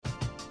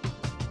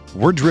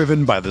We're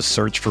driven by the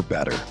search for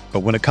better. But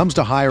when it comes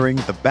to hiring,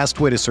 the best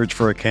way to search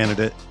for a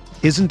candidate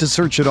isn't to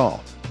search at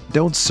all.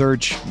 Don't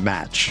search,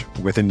 match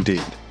with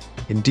Indeed.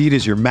 Indeed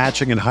is your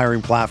matching and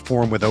hiring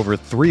platform with over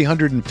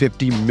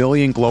 350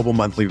 million global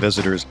monthly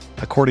visitors,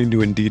 according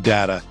to Indeed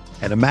data,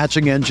 and a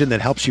matching engine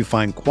that helps you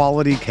find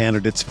quality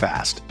candidates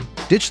fast.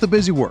 Ditch the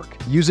busy work.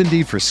 Use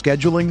Indeed for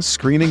scheduling,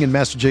 screening, and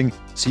messaging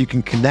so you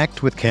can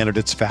connect with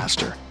candidates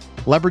faster.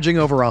 Leveraging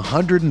over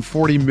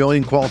 140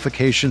 million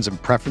qualifications and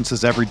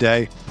preferences every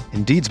day,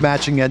 Indeed's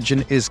matching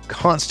engine is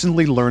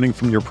constantly learning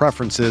from your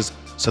preferences,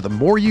 so the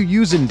more you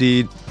use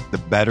Indeed, the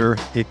better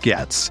it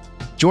gets.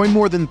 Join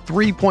more than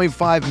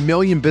 3.5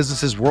 million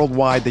businesses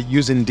worldwide that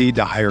use Indeed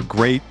to hire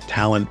great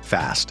talent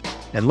fast.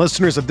 And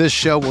listeners of this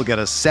show will get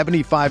a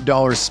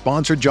 $75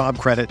 sponsored job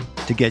credit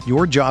to get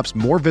your jobs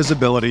more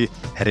visibility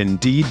at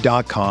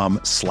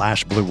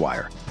Indeed.com/Blue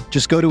Wire.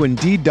 Just go to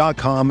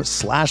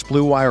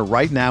Indeed.com/Blue Wire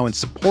right now and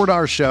support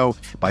our show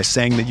by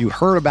saying that you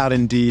heard about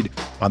Indeed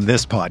on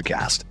this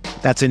podcast.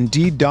 That's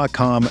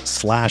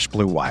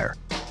Indeed.com/Blue Wire.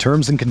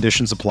 Terms and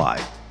conditions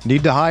apply.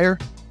 Need to hire?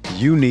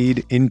 You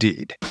need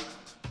Indeed.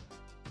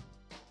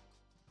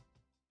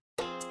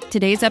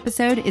 Today's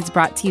episode is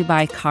brought to you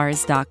by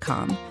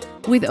Cars.com.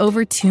 With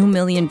over 2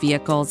 million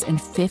vehicles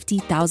and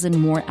 50,000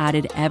 more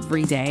added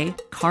every day,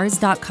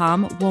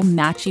 Cars.com will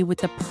match you with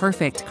the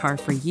perfect car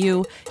for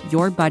you,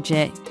 your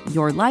budget,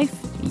 your life,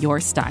 your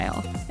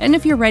style. And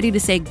if you're ready to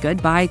say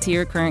goodbye to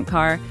your current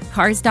car,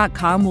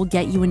 Cars.com will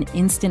get you an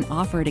instant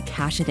offer to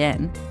cash it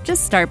in.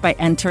 Just start by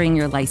entering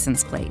your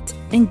license plate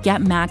and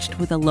get matched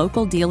with a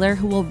local dealer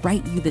who will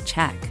write you the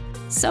check.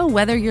 So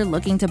whether you're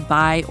looking to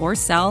buy or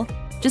sell,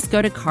 just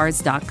go to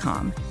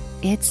Cars.com.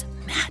 It's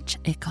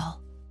magical.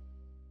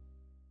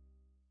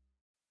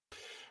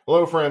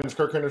 Hello, friends.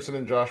 Kirk Henderson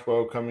and Josh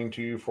Bowe coming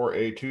to you for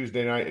a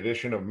Tuesday night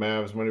edition of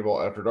Mavs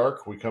Moneyball After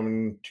Dark. We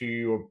coming to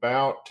you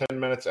about 10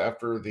 minutes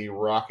after the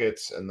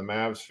Rockets and the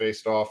Mavs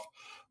faced off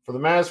for the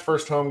Mavs'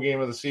 first home game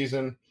of the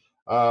season.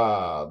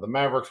 The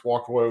Mavericks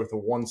walked away with a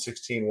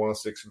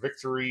 116-106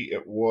 victory.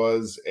 It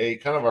was a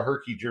kind of a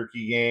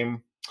herky-jerky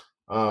game.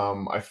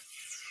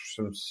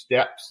 Some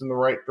steps in the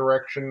right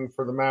direction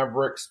for the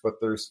Mavericks, but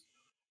there's,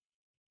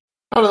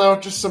 I don't know,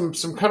 just some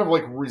kind of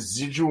like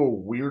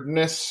residual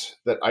weirdness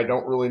that I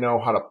don't really know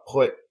how to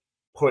put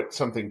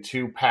something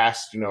to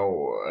past, and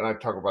I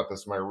talk about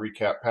this in my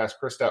recap, past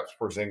Kristaps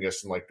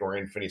Porzingis and like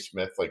Dorian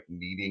Finney-Smith like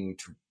needing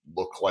to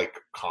look like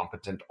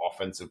competent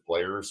offensive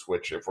players,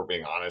 which, if we're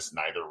being honest,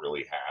 neither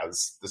really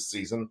has this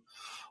season.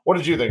 What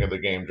did you think of the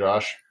game,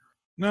 Josh?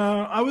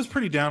 No, I was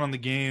pretty down on the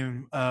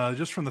game,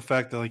 just from the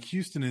fact that like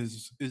Houston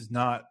is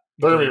not.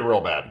 They're gonna be real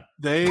bad.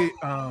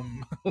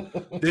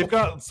 They've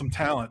got some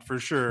talent for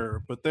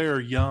sure, but they're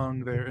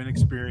young, they're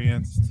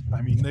inexperienced.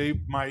 I mean,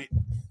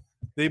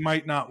 they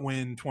might not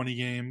win 20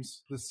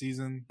 games this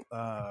season,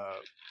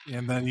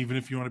 and then even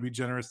if you want to be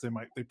generous,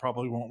 they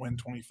probably won't win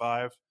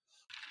 25.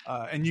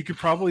 And you could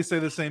probably say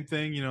the same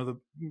thing.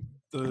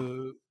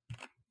 The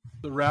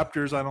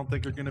Raptors, I don't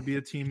think are going to be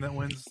a team that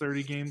wins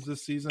 30 games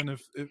this season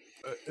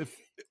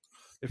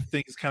if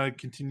things kind of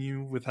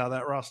continue with how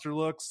that roster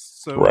looks.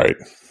 So right.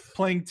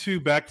 Playing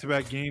two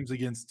back-to-back games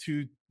against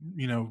two,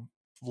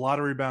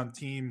 lottery-bound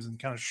teams and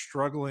kind of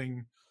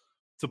struggling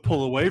to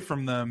pull away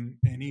from them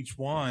in each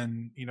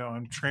one,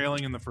 I'm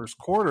trailing in the first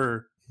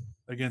quarter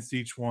against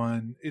each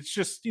one. It's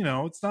just,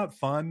 it's not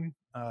fun.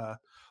 The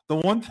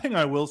one thing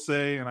I will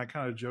say, and I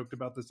kind of joked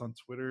about this on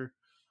Twitter,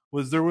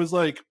 was there was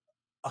like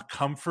a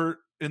comfort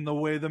in the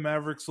way the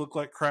Mavericks look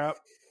like crap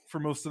for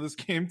most of this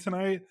game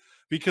tonight,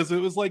 because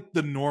it was like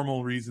the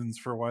normal reasons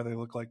for why they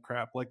look like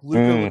crap. Like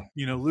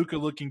Luka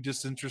looking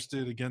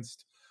disinterested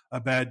against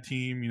a bad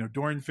team,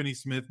 Dorian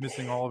Finney-Smith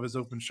missing all of his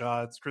open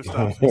shots,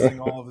 Kristaps missing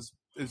all of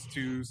his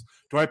twos,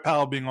 Dwight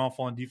Powell being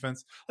awful on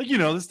defense. Like,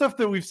 the stuff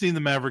that we've seen the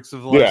Mavericks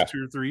of the last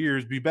 2 or 3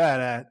 years be bad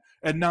at,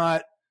 and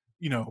not,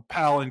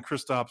 Powell and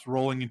Kristaps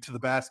rolling into the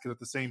basket at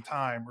the same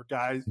time, or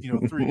guys,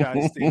 3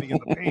 guys standing in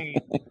the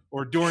paint,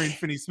 or Dorian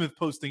Finney-Smith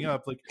posting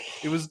up. Like,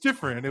 it was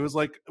different. It was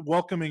like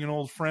welcoming an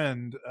old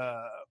friend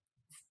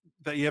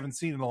that you haven't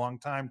seen in a long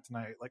time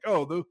tonight. Like,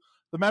 the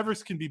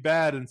Mavericks can be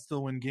bad and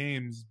still win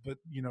games, but,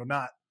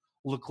 not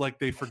look like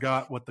they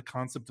forgot what the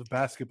concept of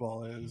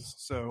basketball is.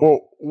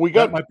 So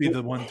that might be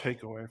the one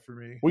takeaway for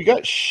me. We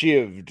got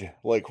shivved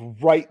like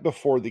right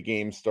before the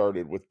game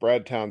started with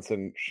Brad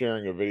Townsend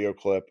sharing a video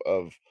clip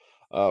of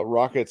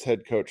Rockets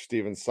head coach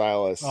Steven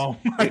Silas. Oh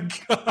my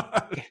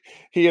God.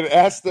 He had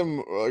asked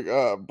him,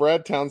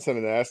 Brad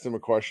Townsend had asked him a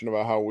question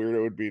about how weird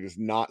it would be to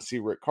not see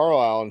Rick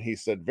Carlisle. And he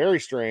said, very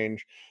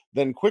strange.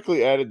 Then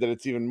quickly added that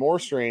it's even more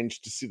strange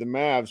to see the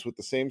Mavs with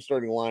the same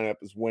starting lineup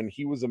as when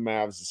he was a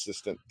Mavs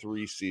assistant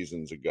 3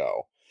 seasons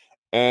ago.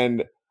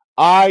 And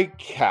I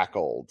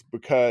cackled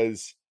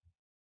because,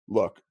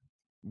 look,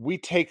 we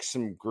take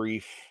some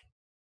grief.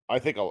 I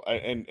think,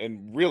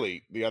 and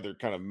really the other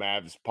kind of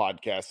Mavs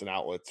podcasts and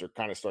outlets are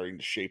kind of starting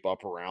to shape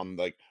up around,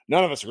 like,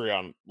 none of us agree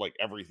on like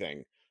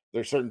everything,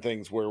 There's certain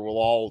things where we'll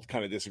all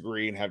kind of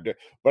disagree and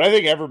but I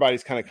think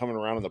everybody's kind of coming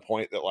around on the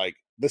point that like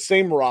the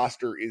same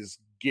roster is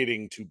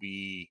getting to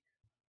be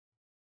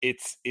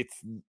it's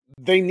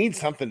they need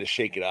something to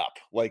shake it up.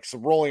 Like, so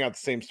rolling out the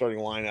same starting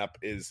lineup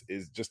is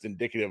just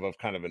indicative of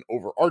kind of an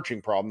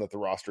overarching problem that the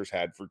roster's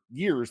had for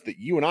years that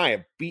you and I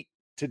have beat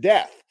to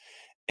death.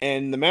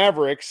 And the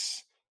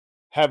Mavericks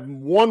have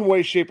one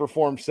way, shape, or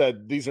form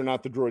said these are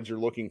not the droids you're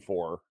looking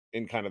for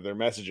in kind of their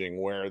messaging,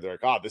 where they're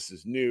like, oh, this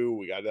is new,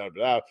 we got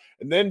that.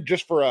 And then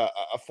just for a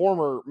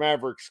former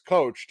Mavericks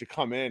coach to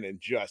come in and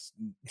just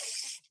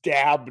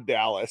stab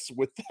Dallas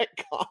with that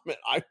comment,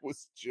 I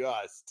was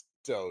just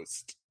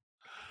toast.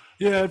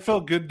 Yeah, it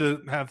felt good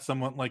to have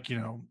someone like,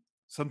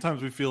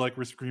 sometimes we feel like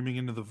we're screaming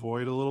into the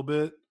void a little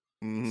bit.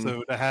 Mm-hmm.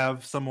 So to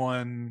have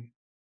someone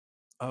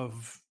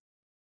of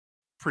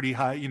pretty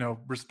high,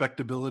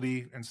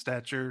 respectability and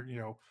stature,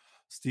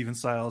 Steven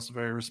Silas, a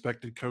very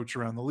respected coach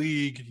around the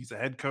league. He's a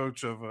head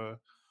coach of of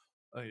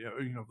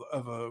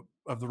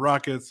the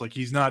Rockets. Like,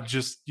 he's not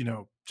just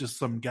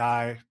some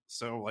guy.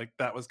 So like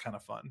that was kind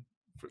of fun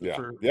for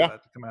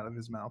that to come out of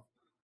his mouth.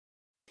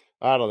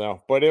 I don't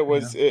know, but it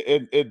was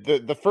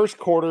the first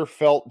quarter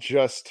felt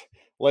just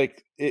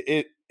like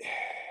it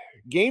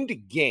game to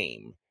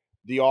game.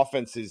 The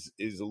offense is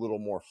a little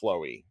more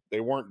flowy. They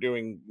weren't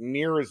doing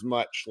near as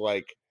much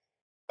like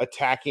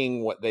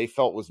attacking what they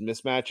felt was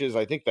mismatches.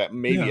 I think that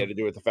maybe had to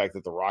do with the fact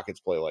that the Rockets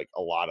play like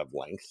a lot of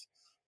length,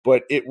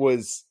 but it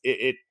was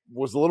a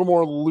little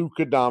more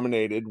Luka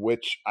dominated,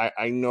 which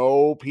I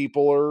know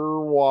people are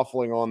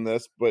waffling on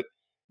this, but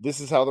this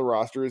is how the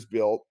roster is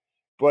built.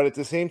 But at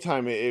the same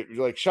time, it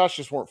like shots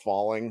just weren't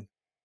falling.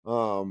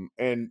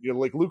 And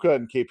like Luka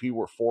and KP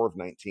were 4 of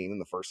 19 in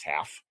the first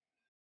half.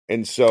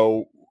 And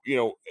so,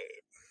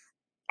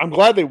 I'm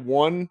glad they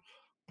won,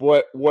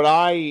 but what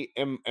I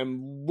am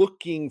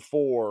looking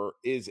for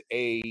is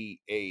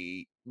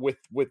with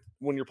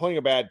when you're playing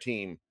a bad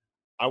team,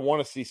 I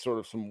want to see sort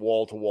of some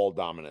wall-to-wall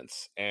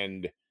dominance.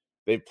 And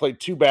they've played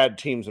 2 bad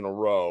teams in a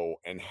row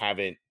and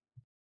haven't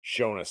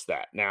shown us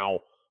that. Now,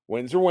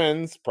 wins are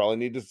wins. Probably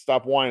need to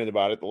stop whining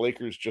about it. The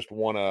Lakers just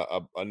won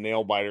a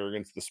nail biter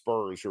against the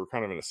Spurs, who are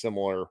kind of in a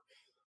similar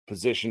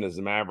position as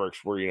the Mavericks,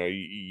 where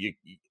you'd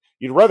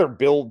rather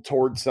build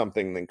towards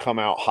something than come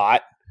out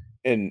hot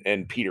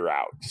and peter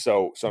out.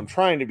 So I'm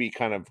trying to be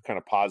kind of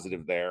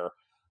positive there.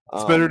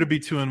 It's better to be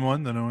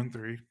 2-1 than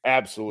 0-3.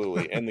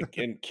 Absolutely.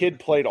 And Kid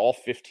played all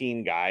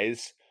 15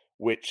 guys,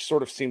 which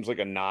sort of seems like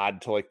a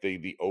nod to like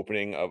the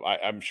opening of.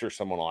 I'm sure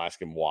someone will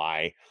ask him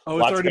why. Oh,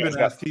 it's already been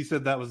asked. He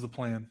said that was the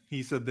plan.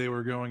 He said they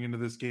were going into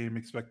this game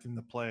expecting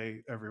to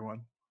play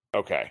everyone.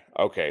 Okay.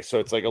 So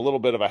it's like a little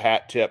bit of a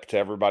hat tip to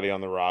everybody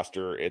on the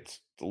roster. It's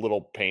a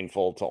little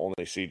painful to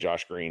only see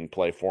Josh Green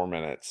play 4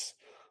 minutes.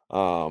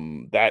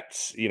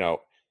 That's,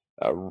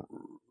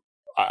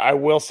 I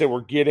will say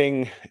we're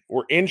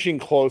inching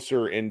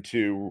closer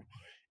into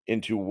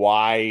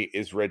why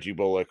is Reggie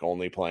Bullock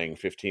only playing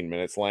 15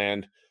 minutes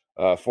land.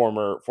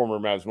 Former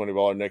Mavs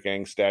Moneyballer Nick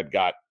Angstad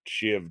got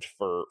shivved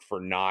for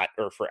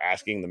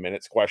asking the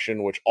minutes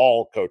question, which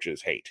all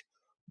coaches hate.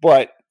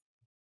 But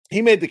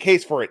he made the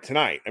case for it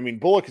tonight. I mean,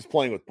 Bullock is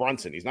playing with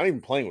Brunson. He's not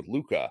even playing with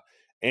Luka.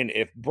 And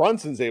if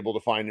Brunson's able to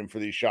find him for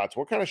these shots,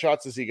 what kind of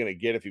shots is he going to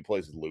get if he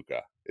plays with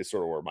Luka? Is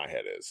sort of where my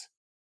head is.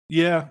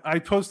 Yeah, I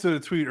posted a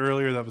tweet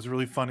earlier that was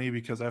really funny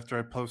because after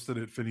I posted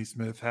it, Finney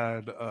Smith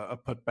had a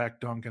putback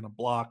dunk and a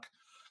block.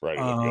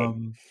 Right.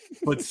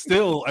 But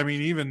still, I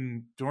mean,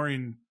 even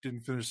Dorian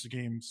didn't finish the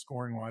game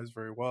scoring wise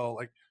very well.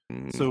 Like,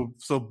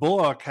 so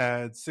Bullock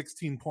had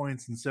 16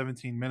 points in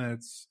 17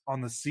 minutes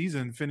on the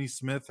season. Finney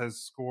Smith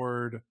has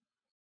scored,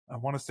 I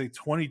want to say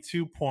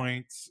 22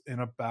 points in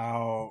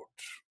about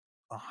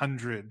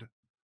 100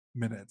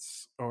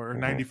 minutes or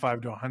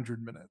 95 to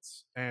 100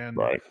 minutes. And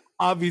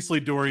obviously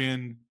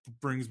Dorian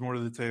brings more to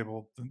the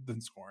table than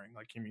scoring.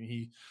 Like, I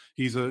mean,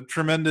 he's a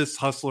tremendous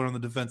hustler on the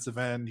defensive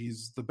end.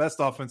 He's the best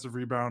offensive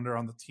rebounder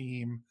on the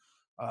team.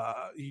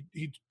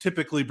 He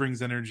typically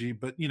brings energy,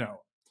 but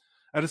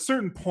at a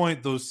certain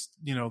point,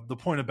 the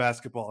point of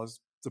basketball is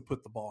to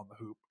put the ball in the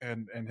hoop,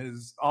 and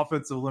his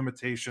offensive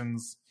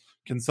limitations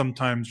can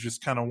sometimes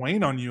just kind of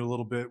wane on you a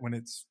little bit when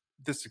it's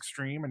this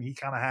extreme. And he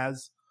kind of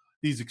has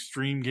these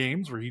extreme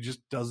games where he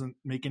just doesn't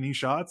make any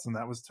shots. And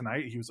that was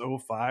tonight. He was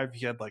 0-5.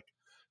 He had like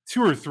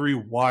 2 or 3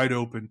 wide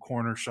open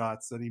corner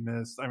shots that he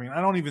missed. I mean, I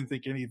don't even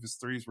think any of his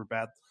threes were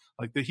bad.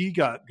 Like, he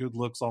got good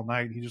looks all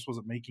night. He just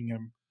wasn't making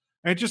them.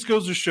 And it just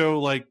goes to show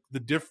like the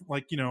different,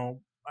 like,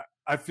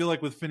 I feel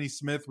like with Finney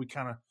Smith, we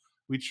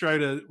try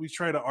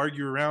to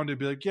argue around it,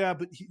 be like, yeah,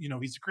 but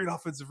he's a great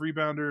offensive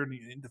rebounder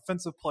and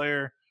defensive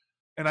player.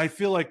 And I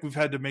feel like we've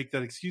had to make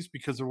that excuse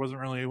because there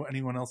wasn't really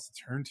anyone else to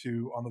turn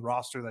to on the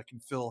roster that can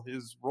fill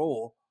his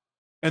role.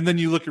 And then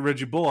you look at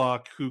Reggie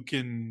Bullock, who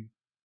can,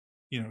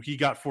 he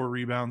got 4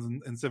 rebounds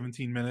in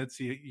 17 minutes.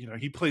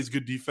 He plays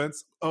good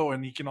defense. Oh,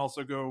 and he can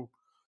also go,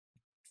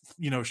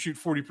 shoot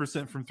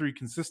 40% from 3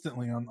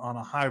 consistently on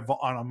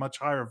a much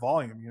higher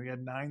volume. He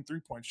had 9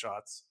 3-point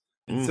shots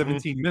in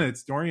 17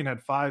 minutes. Dorian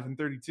had 5 and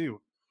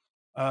 32.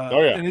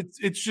 Oh yeah. And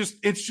it's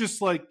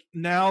just like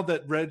now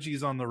that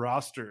Reggie's on the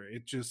roster,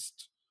 it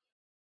just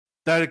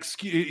that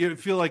excuse. It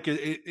feel like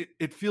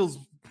it feels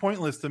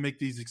pointless to make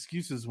these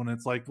excuses when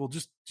it's like, well,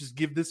 just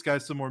give this guy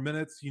some more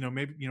minutes.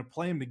 Maybe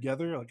play him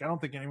together. Like I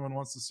don't think anyone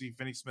wants to see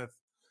Finney Smith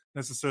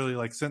necessarily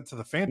like sent to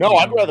the Fantasy. No,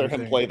 I'd or rather him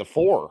anything. play the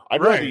 4.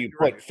 I'd rather you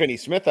put Finney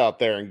Smith out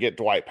there and get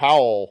Dwight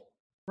Powell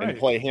and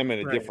play him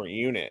in a different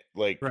unit.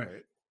 Like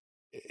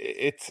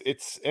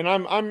it's and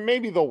I'm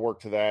maybe they'll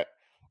work to that.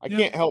 I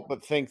can't help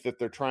but think that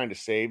they're trying to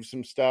save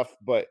some stuff,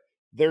 but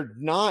they're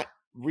not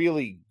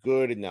really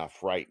good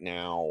enough right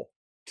now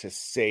to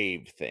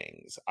save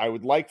things. I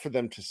would like for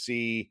them to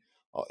see,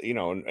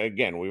 and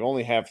again, we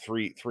only have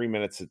 3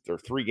 minutes or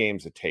 3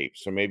 games of tape,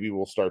 so maybe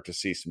we'll start to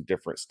see some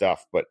different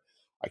stuff. But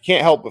I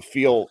can't help but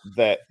feel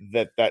that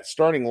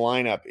starting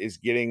lineup is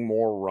getting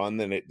more run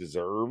than it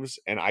deserves,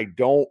 and I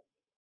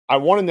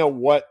want to know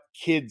what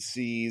Kidd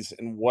sees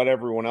and what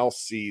everyone else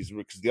sees,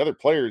 because the other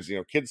players,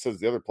 Kidd says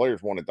the other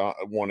players wanted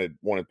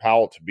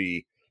Powell to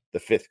be the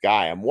 5th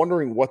guy. I'm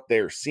wondering what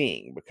they're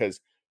seeing, because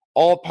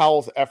all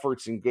Powell's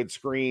efforts and good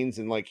screens,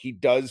 and like he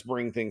does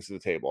bring things to the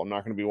table. I'm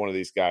not going to be one of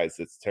these guys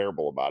that's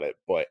terrible about it,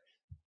 but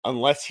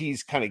unless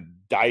he's kind of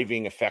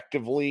diving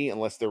effectively,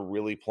 unless they're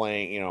really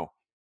playing,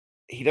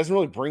 he doesn't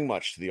really bring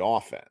much to the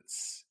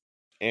offense.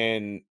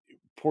 And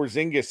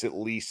Porzingis, at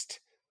least,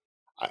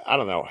 I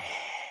don't know.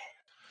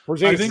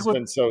 Porzingis has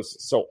been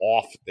so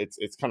off.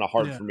 It's kind of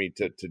hard for me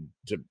to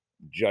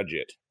judge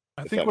it.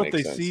 I think what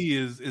they see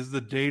is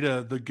the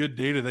data, the good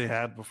data they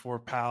had before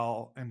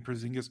Powell and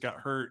Porzingis got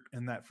hurt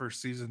in that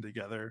first season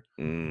together.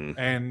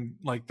 And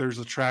like there's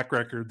a track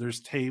record,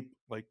 there's tape.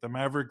 Like the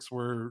Mavericks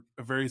were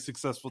a very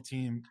successful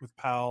team with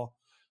Powell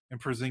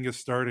and Porzingis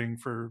starting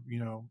for,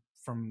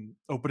 from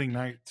opening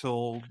night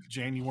till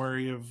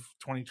January of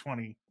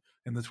 2020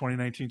 in the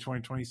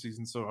 2019-2020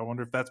 season. So I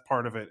wonder if that's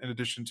part of it, in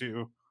addition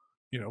to,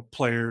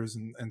 players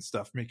and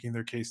stuff making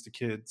their case to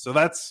Kidd. So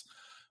that's,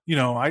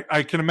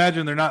 I can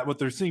imagine what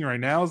they're seeing right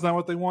now is not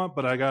what they want,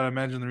 but I got to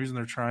imagine the reason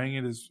they're trying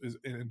it is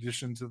in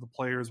addition to the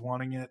players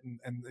wanting it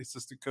and the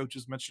assistant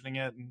coaches mentioning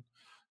it, and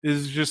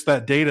is just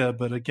that data.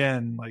 But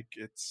again, like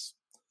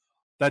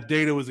that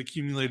data was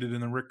accumulated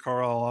in the Rick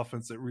Carlisle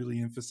offense that really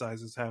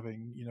emphasizes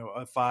having,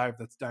 a 5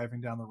 that's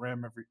diving down the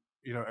rim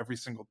every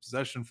single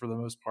possession for the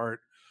most part.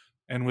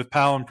 And with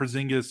Powell and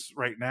Porzingis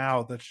right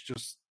now, that's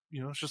just,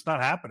 it's just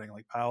not happening.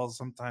 Like Powell's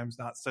sometimes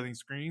not setting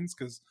screens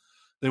because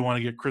they want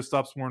to get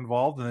Kristaps more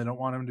involved and they don't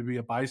want him to be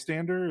a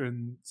bystander.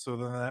 And so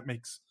then that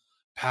makes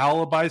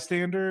Powell a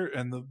bystander.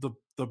 And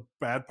the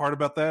bad part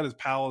about that is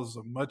Powell is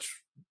a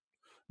much,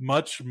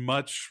 much,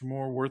 much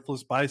more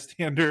worthless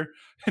bystander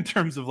in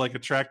terms of like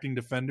attracting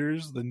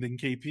defenders than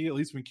KP. At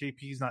least when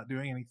KP's not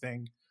doing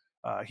anything,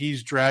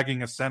 he's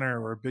dragging a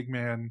center or a big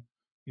man,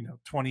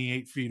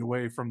 28 feet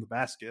away from the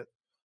basket.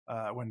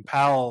 When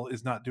Powell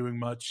is not doing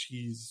much,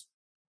 he's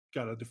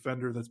got a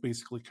defender that's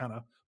basically kind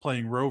of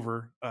playing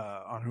rover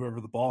on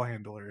whoever the ball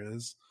handler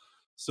is.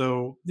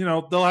 So,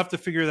 they'll have to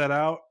figure that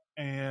out.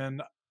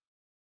 And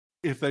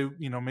if they,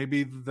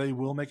 maybe they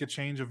will make a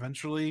change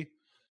eventually,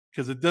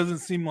 because it doesn't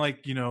seem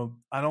like,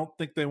 I don't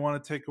think they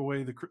want to take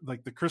away the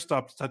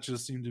Kristaps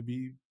touches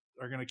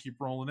are going to keep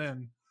rolling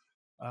in.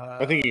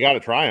 I think you got to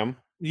try them.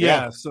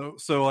 Yeah.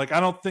 So like, I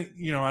don't think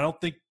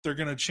they're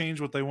going to change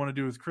what they want to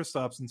do with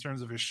Kristaps in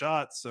terms of his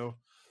shots. So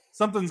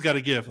something's got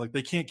to give. Like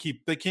they can't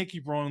keep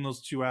rolling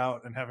those 2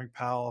 out and having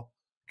Powell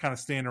kind of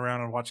stand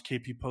around and watch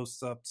KP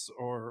post ups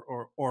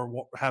or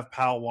have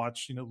Powell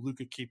watch,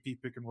 Luka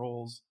KP pick and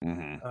rolls.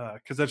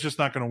 Cause that's just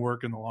not going to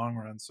work in the long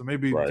run. So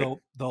maybe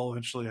they'll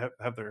eventually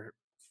have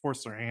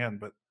force their hand.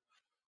 But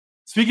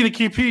speaking of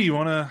KP,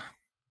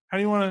 how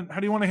do you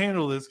want to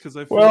handle this? Cause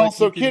I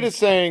feel Kidd is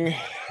saying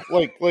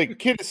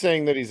Kidd is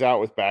saying that he's out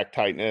with back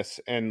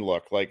tightness, and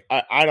look, like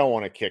I don't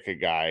want to kick a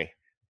guy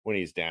when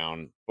he's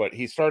down, but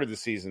he started the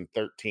season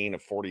 13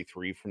 of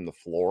 43 from the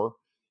floor,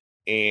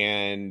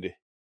 and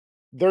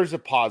there's a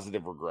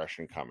positive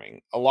regression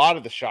coming. A lot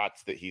of the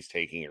shots that he's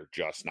taking are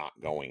just not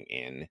going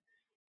in.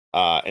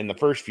 In the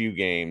first few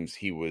games,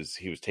 he was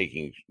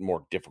taking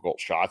more difficult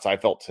shots. I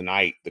felt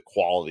tonight the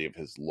quality of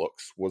his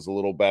looks was a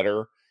little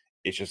better.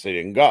 It's just they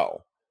didn't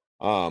go.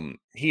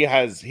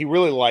 He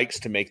really likes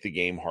to make the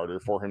game harder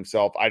for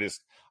himself.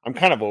 I'm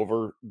kind of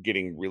over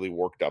getting really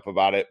worked up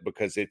about it,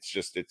 because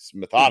it's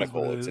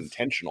methodical. It's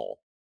intentional.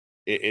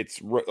 It's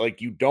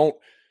like, you don't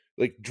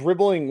like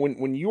dribbling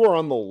when you are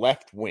on the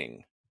left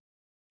wing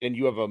and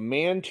you have a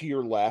man to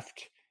your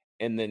left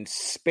and then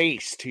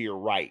space to your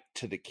right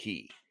to the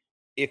key.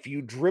 If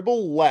you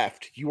dribble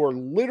left, you are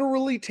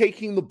literally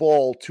taking the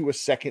ball to a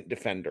second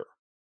defender,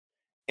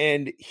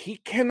 and he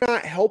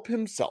cannot help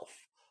himself.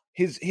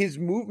 His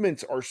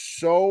movements are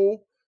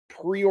so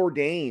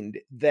preordained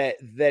that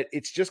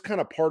it's just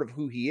kind of part of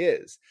who he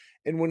is.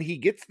 And when he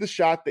gets the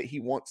shot that he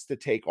wants to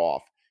take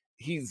off,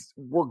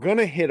 we're going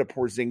to hit a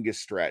Porzingis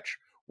stretch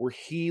where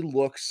he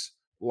looks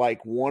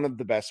like one of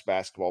the best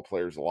basketball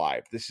players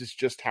alive. This is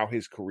just how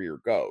his career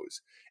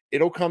goes.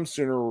 It'll come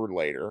sooner or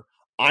later.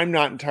 I'm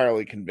not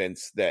entirely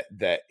convinced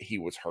that he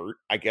was hurt.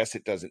 I guess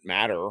it doesn't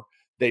matter,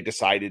 they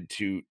decided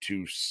to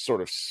sort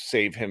of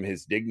save him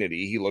his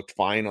dignity. He looked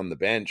fine on the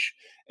bench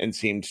and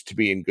seemed to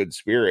be in good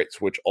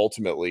spirits, which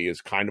ultimately is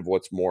kind of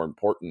what's more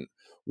important.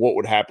 What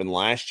would happen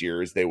last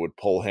year is they would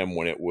pull him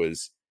when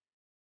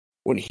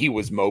he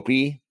was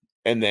mopey,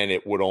 and then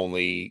it would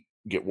only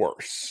get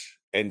worse.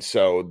 And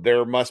so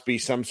there must be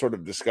some sort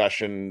of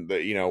discussion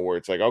that, where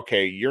it's like,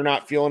 okay, you're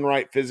not feeling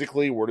right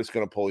physically. We're just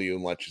going to pull you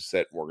and let you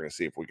sit. And we're going to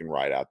see if we can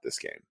ride out this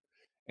game.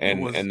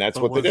 And that's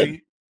what they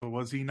did. But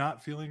was he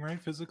not feeling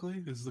right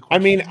physically? Is the I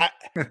question. mean,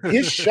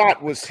 his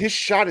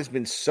shot has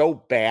been so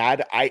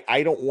bad.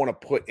 I don't want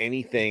to put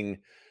anything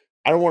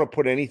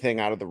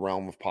out of the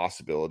realm of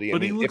possibility.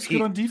 But he looks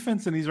good on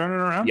defense, and he's running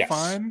around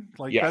fine.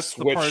 Like, that's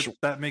the part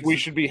that makes we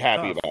should be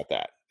happy about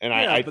that. And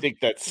I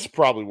think that's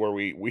probably where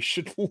we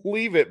should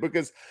leave it,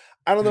 because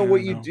I don't know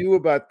what you do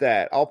about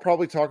that. I'll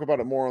probably talk about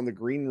it more on the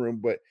green room,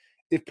 but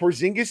if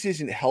Porzingis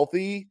isn't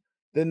healthy,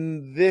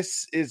 then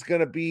this is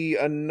going to be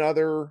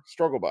another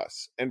struggle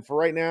bus. And for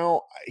right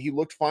now, he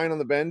looked fine on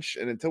the bench.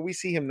 And until we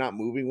see him not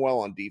moving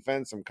well on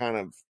defense, I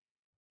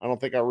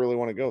don't think I really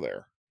want to go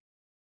there.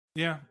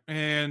 Yeah.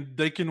 And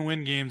they can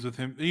win games with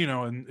him,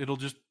 and it'll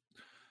just,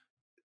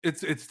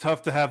 it's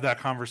tough to have that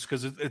conversation,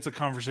 because it's a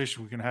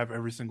conversation we can have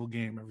every single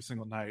game, every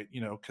single night,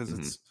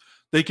 because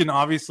they can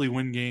obviously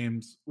win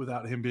games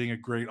without him being a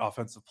great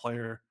offensive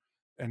player.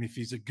 And if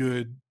he's a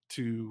good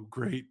to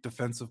great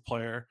defensive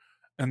player,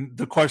 and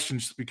the question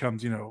just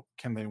becomes,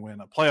 can they win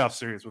a playoff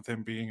series with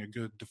him being a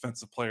good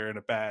defensive player and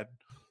a bad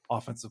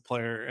offensive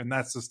player? And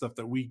that's the stuff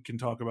that we can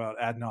talk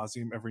about ad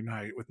nauseum every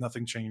night with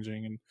nothing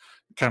changing,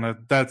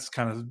 and that's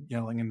kind of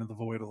yelling into the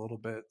void a little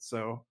bit.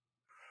 So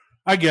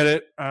I get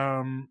it.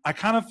 I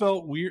kind of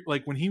felt weird,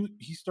 like when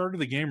he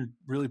started the game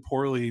really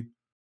poorly,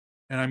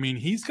 and I mean,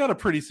 he's got a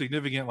pretty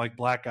significant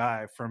black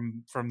eye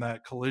from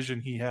that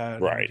collision he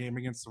had in the game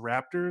against the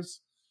Raptors.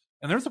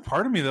 And there's a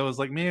part of me that was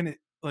like, man,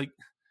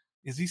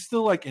 is he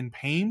still in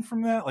pain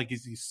from that?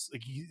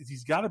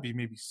 He's got to be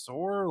maybe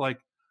sore.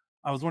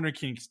 I was wondering,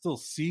 can he still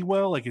see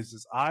well? Is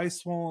his eye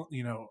swollen?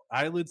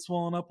 Eyelid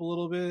swollen up a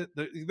little bit?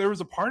 There was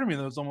a part of me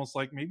that was almost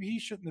like maybe he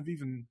shouldn't have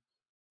even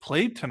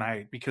played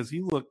tonight, because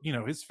he looked,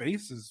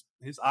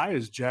 his eye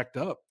is jacked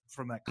up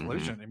from that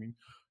collision. I mean,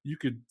 you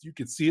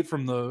could see it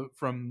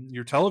from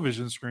your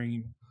television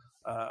screen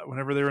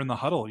whenever they were in the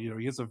huddle.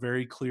 He has a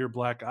very clear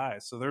black eye.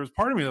 So there was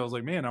part of me that was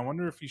like, man, I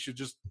wonder if he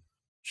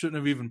shouldn't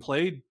have even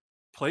played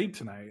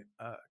tonight,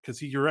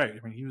 because you're right.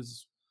 I mean, he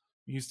was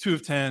 2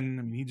 of 10.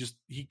 I mean,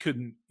 he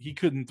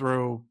couldn't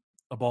throw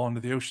a ball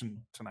into the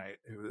ocean tonight.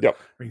 I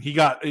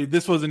mean,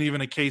 this wasn't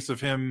even a case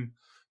of him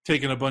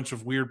taking a bunch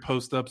of weird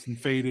post-ups and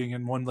fading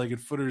and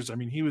one-legged footers. I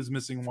mean, he was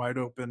missing wide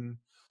open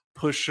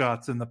push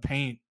shots in the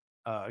paint.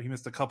 He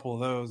missed a couple of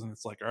those, and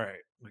it's like, all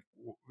right,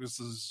 this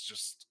is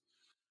just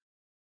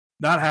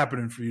not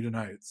happening for you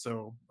tonight.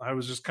 So I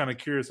was just kind of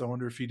curious. I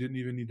wonder if he didn't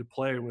even need to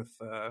play with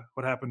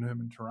what happened to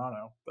him in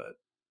Toronto, but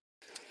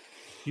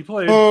he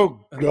played.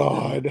 Oh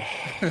God.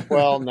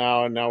 Well,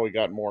 now we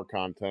got more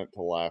content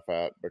to laugh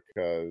at,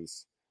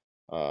 because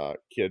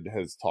Kid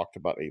has talked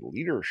about a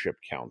leadership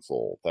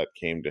council that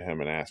came to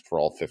him and asked for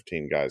all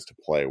 15 guys to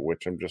play,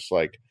 which I'm just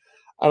like,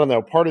 I don't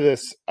know. Part of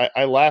this,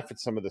 I laugh at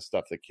some of the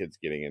stuff that Kid's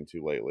getting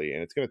into lately,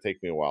 and it's going to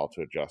take me a while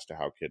to adjust to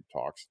how Kid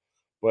talks.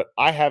 But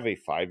I have a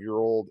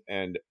 5-year-old,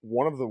 and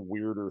one of the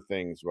weirder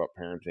things about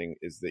parenting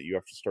is that you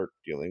have to start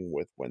dealing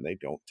with when they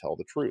don't tell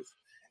the truth.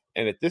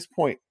 And at this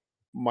point,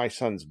 my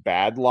son's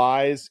bad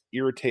lies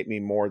irritate me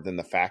more than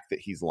the fact that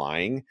he's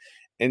lying.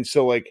 And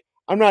so,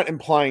 I'm not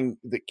implying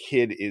the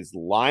Kid is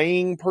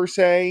lying per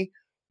se,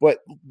 but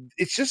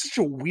it's just such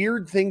a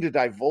weird thing to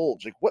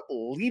divulge. What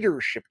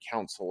leadership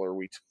council are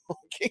we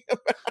talking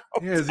about?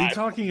 Yeah, is he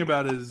talking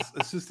about his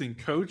assistant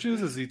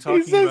coaches? Is he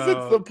talking about... He says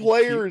about it's the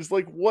players.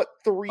 What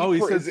three... Oh,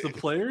 he says the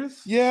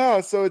players?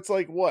 Yeah, so it's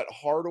what?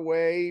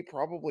 Hardaway?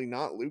 Probably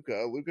not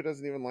Luka. Luka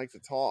doesn't even like to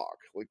talk.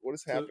 What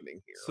is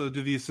happening here? So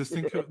do the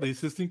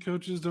assistant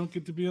coaches don't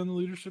get to be on the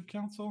leadership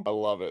council? I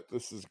love it.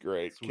 This is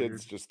great.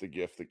 Kid's just the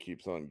gift that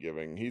keeps on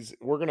giving.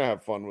 We're going to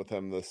have fun with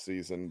him this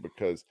season,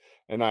 because,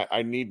 and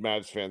I need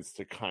Mavs fans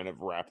to kind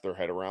of wrap their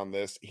head around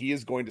this. He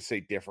is going to say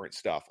different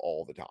stuff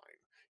all the time.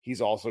 He's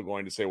also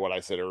going to say what I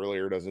said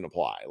earlier doesn't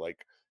apply.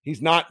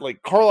 He's not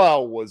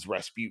Carlisle was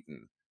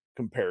Rasputin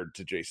compared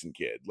to Jason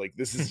Kidd.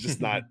 This is just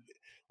not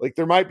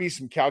there might be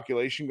some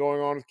calculation going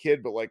on with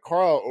Kidd, but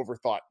Carlisle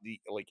overthought the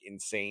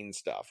insane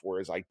stuff.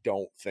 Whereas I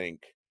don't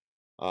think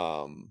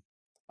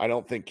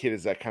Kidd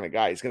is that kind of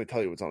guy. He's going to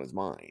tell you what's on his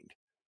mind.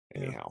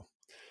 Anyhow,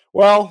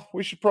 well,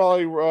 we should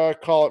probably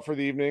call it for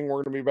the evening.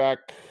 We're going to be back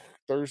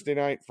Thursday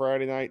night,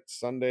 Friday night,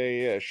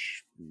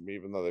 Sunday-ish,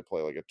 even though they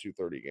play a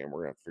 2:30 game.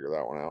 We're going to have to figure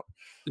that one out.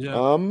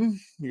 Yeah.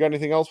 You got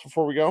anything else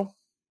before we go?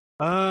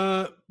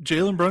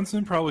 Jalen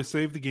Brunson probably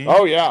saved the game.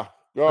 Oh, yeah.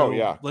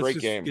 Let's Great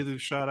just game. Get a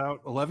shout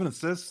out. 11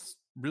 assists.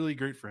 Really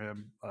great for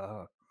him.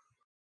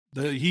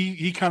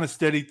 He kind of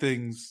steadied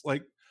things.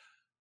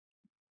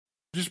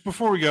 Just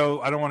before we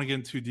go, I don't want to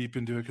get too deep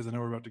into it because I know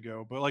we're about to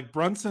go. But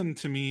Brunson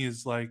to me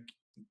is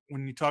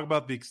when you talk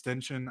about the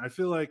extension, I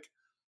feel like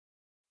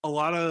a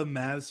lot of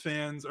Mavs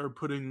fans are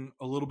putting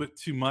a little bit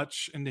too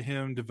much into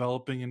him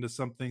developing into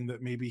something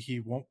that maybe he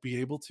won't be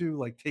able to,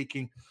 like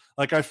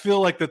I feel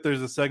like that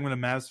there's a segment of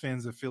Mavs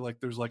fans that feel like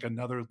there's like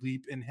another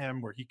leap in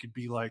him where he could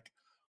be like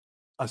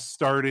a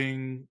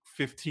starting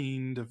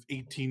 15 to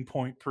 18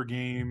 point per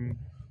game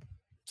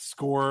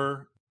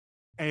scorer.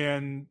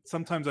 And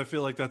sometimes I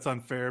feel like that's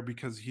unfair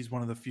because he's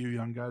one of the few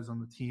young guys on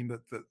the team that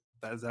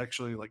has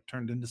actually like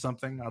turned into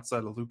something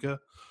outside of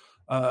Luka.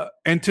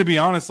 And to be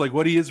honest, like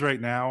what he is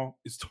right now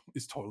is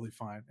totally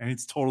fine, and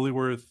it's totally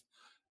worth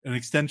an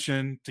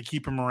extension to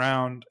keep him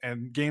around.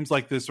 And games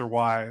like this are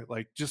why,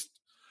 like, just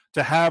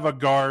to have a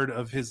guard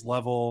of his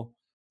level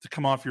to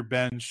come off your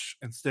bench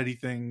and steady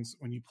things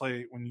when you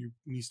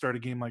start a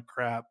game like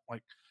crap,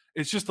 like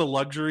it's just a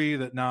luxury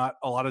that not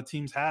a lot of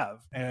teams have.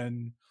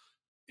 And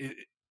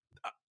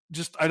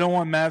I don't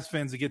want Mavs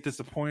fans to get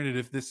disappointed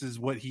if this is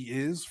what he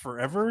is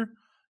forever.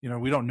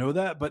 We don't know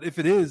that, but if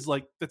it is,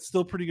 like, that's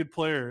still a pretty good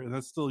player, and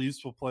that's still a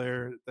useful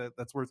player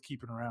that's worth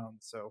keeping around.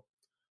 So,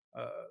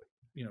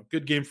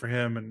 good game for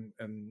him,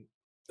 and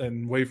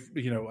wait.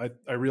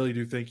 I really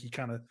do think he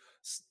kind of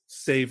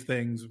saved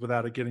things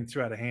without it getting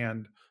too out of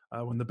hand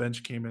when the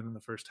bench came in the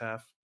first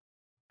half.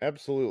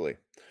 Absolutely.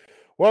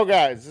 Well,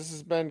 guys, this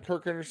has been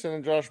Kirk Henderson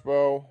and Josh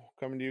Bowe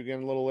coming to you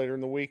again a little later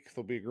in the week.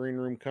 There'll be a green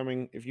room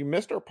coming. If you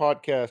missed our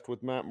podcast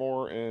with Matt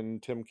Moore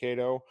and Tim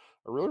Cato,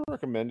 I really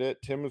recommend it.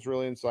 Tim was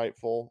really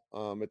insightful.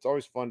 It's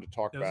always fun to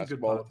talk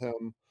basketball with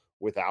him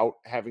without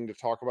having to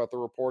talk about the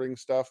reporting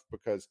stuff,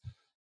 because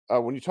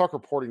when you talk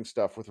reporting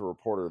stuff with a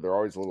reporter, they're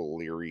always a little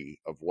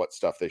leery of what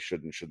stuff they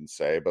should and shouldn't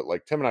say. But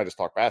like Tim and I just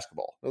talk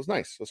basketball. It was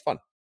nice. It was fun.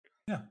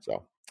 Yeah.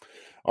 So,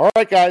 all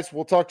right, guys,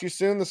 we'll talk to you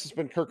soon. This has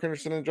been Kirk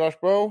Henderson and Josh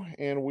Bowe,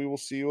 and we will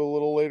see you a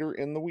little later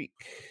in the week.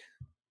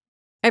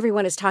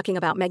 Everyone is talking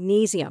about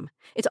magnesium.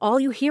 It's all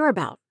you hear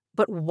about.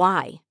 But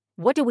why?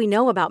 What do we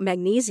know about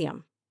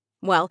magnesium?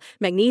 Well,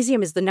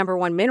 magnesium is the number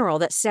one mineral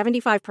that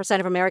 75%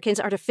 of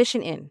Americans are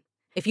deficient in.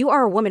 If you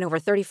are a woman over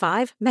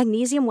 35,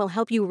 magnesium will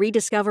help you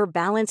rediscover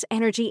balance,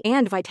 energy,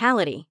 and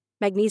vitality.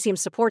 Magnesium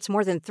supports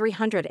more than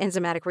 300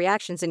 enzymatic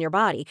reactions in your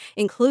body,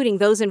 including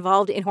those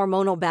involved in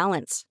hormonal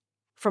balance.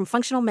 From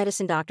functional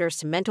medicine doctors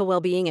to mental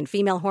well-being and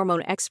female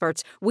hormone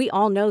experts, we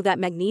all know that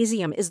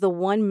magnesium is the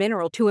one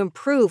mineral to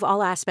improve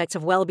all aspects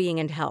of well-being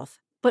and health.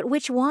 But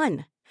which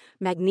one?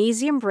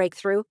 Magnesium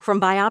Breakthrough from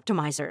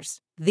Bioptimizers,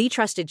 the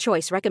trusted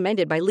choice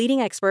recommended by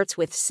leading experts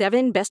with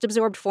 7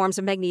 best-absorbed forms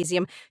of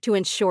magnesium to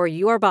ensure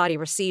your body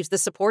receives the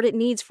support it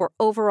needs for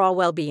overall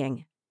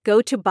well-being.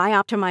 Go to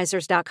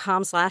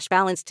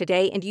bioptimizers.com/balance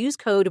today and use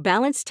code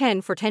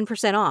BALANCE10 for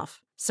 10%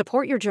 off.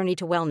 Support your journey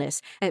to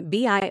wellness at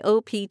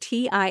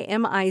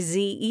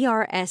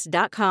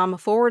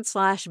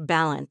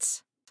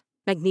bioptimizers.com/balance.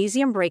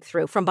 Magnesium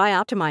Breakthrough from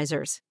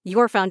Bioptimizers,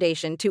 your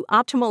foundation to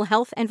optimal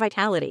health and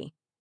vitality.